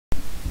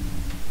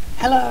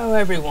Hello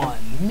everyone,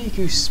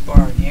 Miku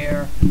Spartan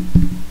here,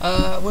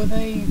 with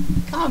a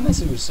kind of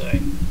message to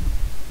say.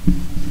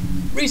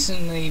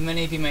 Recently,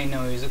 many of you may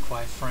know that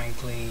quite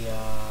frankly,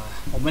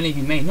 or many of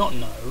you may not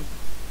know,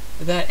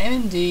 that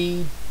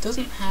MMD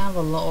doesn't have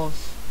a lot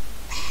of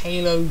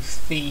Halo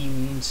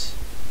themed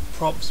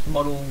props,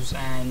 models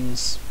and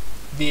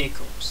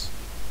vehicles.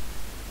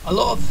 A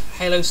lot of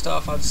Halo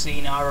stuff I've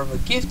seen are either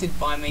gifted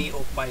by me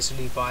or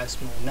basically by a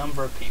small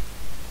number of people.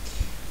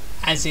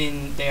 As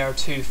in, they are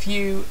too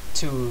few,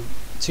 too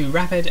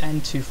rapid,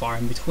 and too far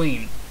in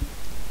between.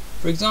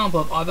 For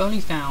example, I've only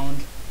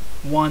found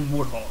one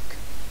Warthog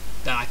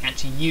that I can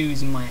actually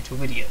use in my actual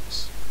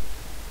videos.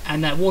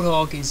 And that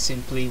Warthog is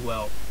simply,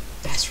 well,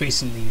 that's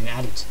recently been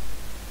added.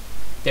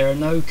 There are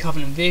no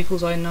Covenant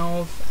vehicles I know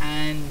of,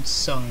 and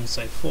so on and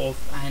so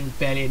forth, and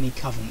barely any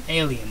Covenant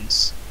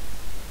aliens,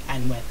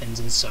 and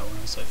weapons, and so on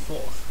and so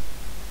forth.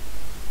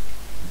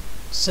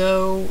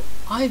 So,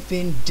 I've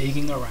been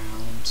digging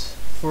around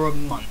for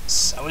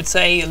months, I would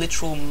say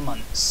literal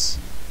months,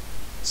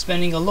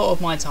 spending a lot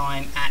of my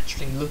time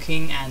actually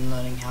looking and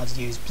learning how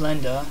to use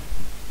Blender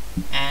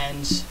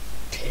and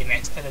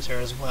PMX editor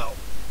as well,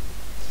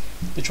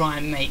 to try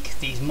and make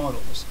these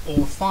models,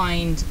 or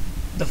find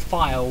the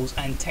files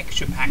and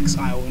texture packs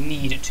I will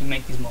need to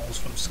make these models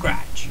from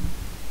scratch.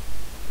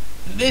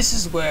 This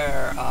is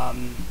where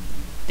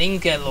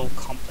things get a little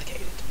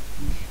complicated.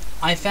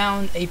 I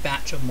found a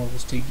batch of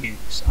models to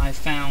use. I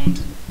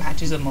found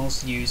batches of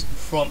models to use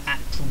from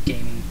actual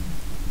gaming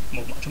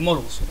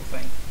models sort of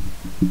thing.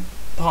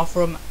 Apart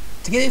from,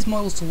 to get these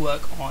models to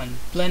work on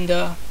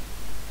Blender,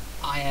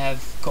 I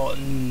have got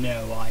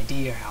no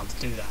idea how to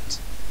do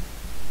that.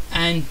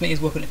 And make these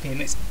work on the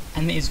PMX,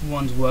 and make these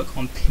ones work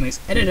on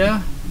PMX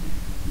editor,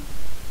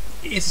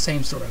 it's the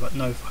same story, I've got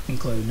no fucking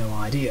clue, no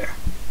idea.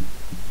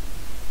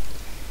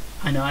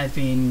 And I've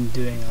been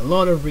doing a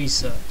lot of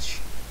research,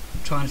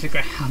 trying to figure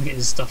out how to get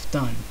this stuff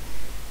done.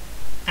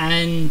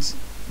 And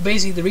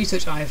basically the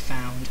research I have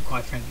found,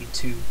 quite frankly,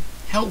 to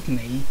help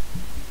me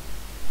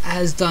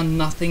has done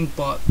nothing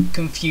but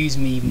confuse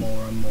me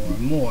more and more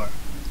and more.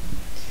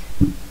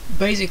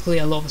 Basically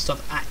a lot of the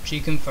stuff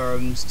actually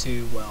confirms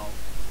to, well,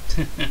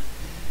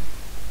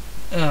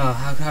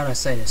 how do I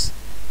say this?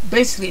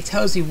 Basically it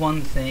tells you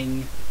one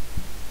thing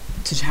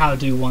to how to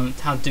do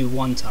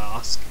one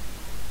task,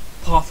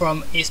 apart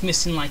from it's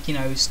missing, like, you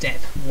know, step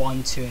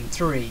 1, 2 and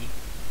 3.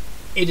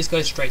 It just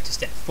goes straight to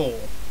step 4,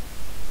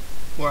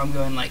 where I'm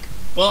going like,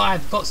 well,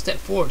 I've got step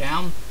 4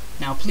 down,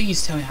 now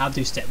please tell me how to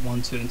do step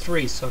 1, 2 and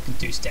 3 so I can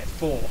do step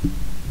 4.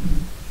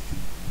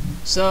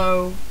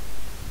 So,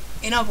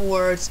 in other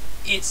words,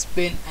 it's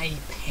been a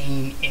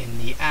pain in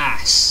the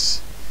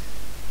ass.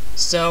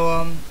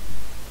 So,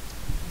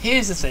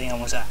 here's the thing I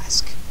want to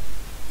ask.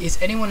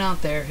 Is anyone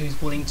out there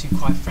who's willing to,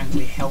 quite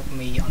frankly, help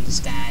me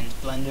understand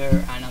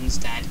Blender and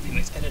understand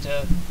PMX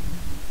editor,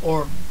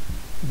 or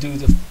do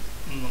the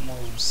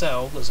models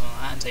themselves or something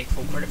like that and take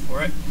full credit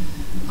for it?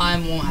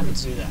 I'm more happy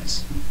to do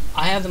that.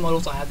 I have the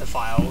models, I have the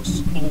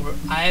files,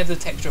 I have the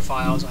texture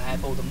files, I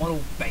have all the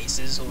model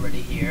bases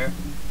already here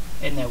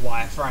in their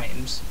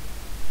wireframes,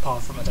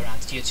 apart from I don't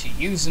have to actually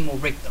use them or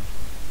rig them.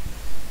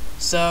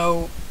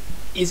 So,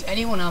 is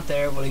anyone out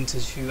there willing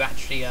to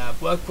actually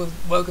work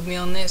with me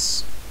on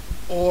this,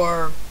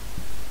 or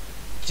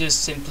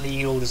just simply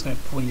you're all just going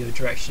to point you in the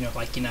direction of,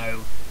 like, you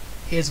know,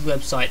 here's a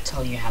website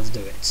telling you how to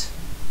do it?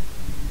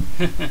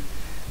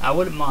 I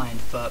wouldn't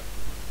mind, but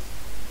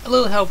a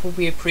little help will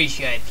be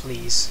appreciated,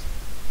 please.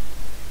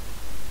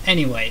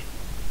 Anyway,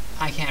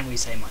 I can't really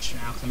say much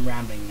now because I'm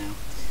rambling now.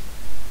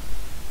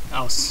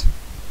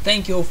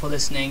 Thank you all for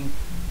listening.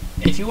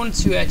 If you want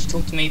to actually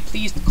talk to me,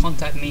 please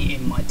contact me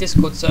in my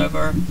Discord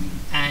server,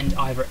 and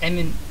either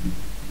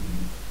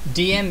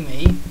DM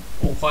me,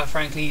 or quite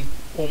frankly,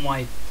 or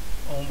my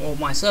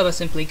server,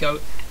 simply go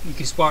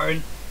Miku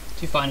Spartan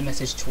to find a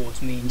message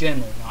towards me in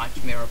general, and I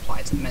actually may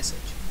reply to the message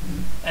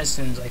as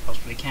soon as I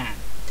possibly can.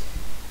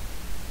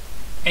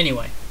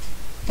 Anyway,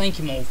 thank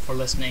you all for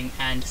listening,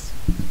 and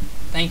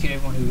thank you to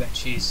everyone who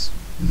actually is.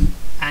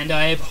 And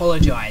I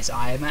apologise,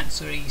 I am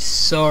actually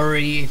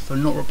sorry for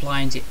not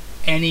replying to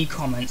any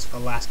comments for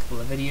the last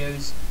couple of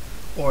videos,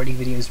 or any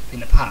videos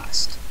in the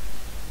past.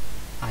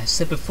 I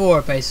said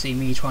before, basically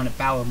me trying to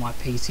battle my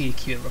PC to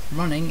keep it up and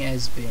running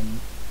has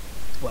been,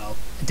 well,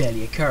 a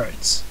daily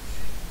occurrence.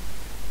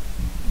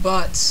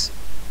 But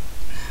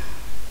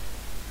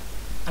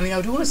I mean,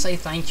 I do want to say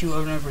thank you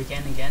over and over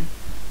again,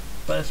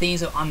 but the thing is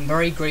that I'm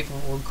very grateful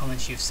for all the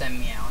comments you've sent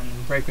me out, and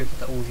I'm very grateful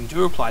that all of you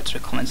do reply to the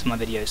comments in my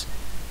videos.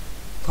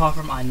 Apart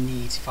from, I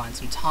need to find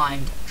some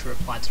time to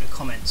reply to the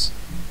comments.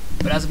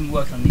 But as I've been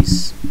working on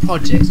these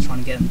projects, trying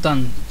to get them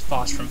done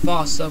faster and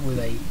faster with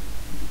a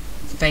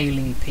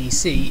failing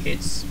PC,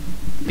 it's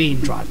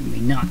been driving me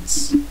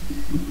nuts.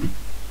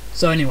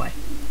 So anyway,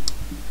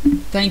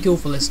 thank you all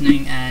for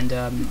listening, and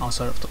I'll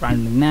start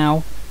rambling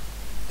now.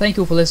 Thank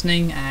you all for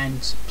listening, and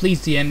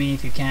please DM me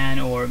if you can,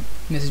 or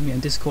message me on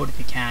Discord if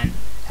you can,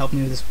 help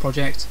me with this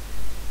project,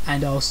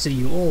 and I'll see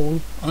you all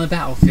on the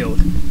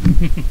battlefield.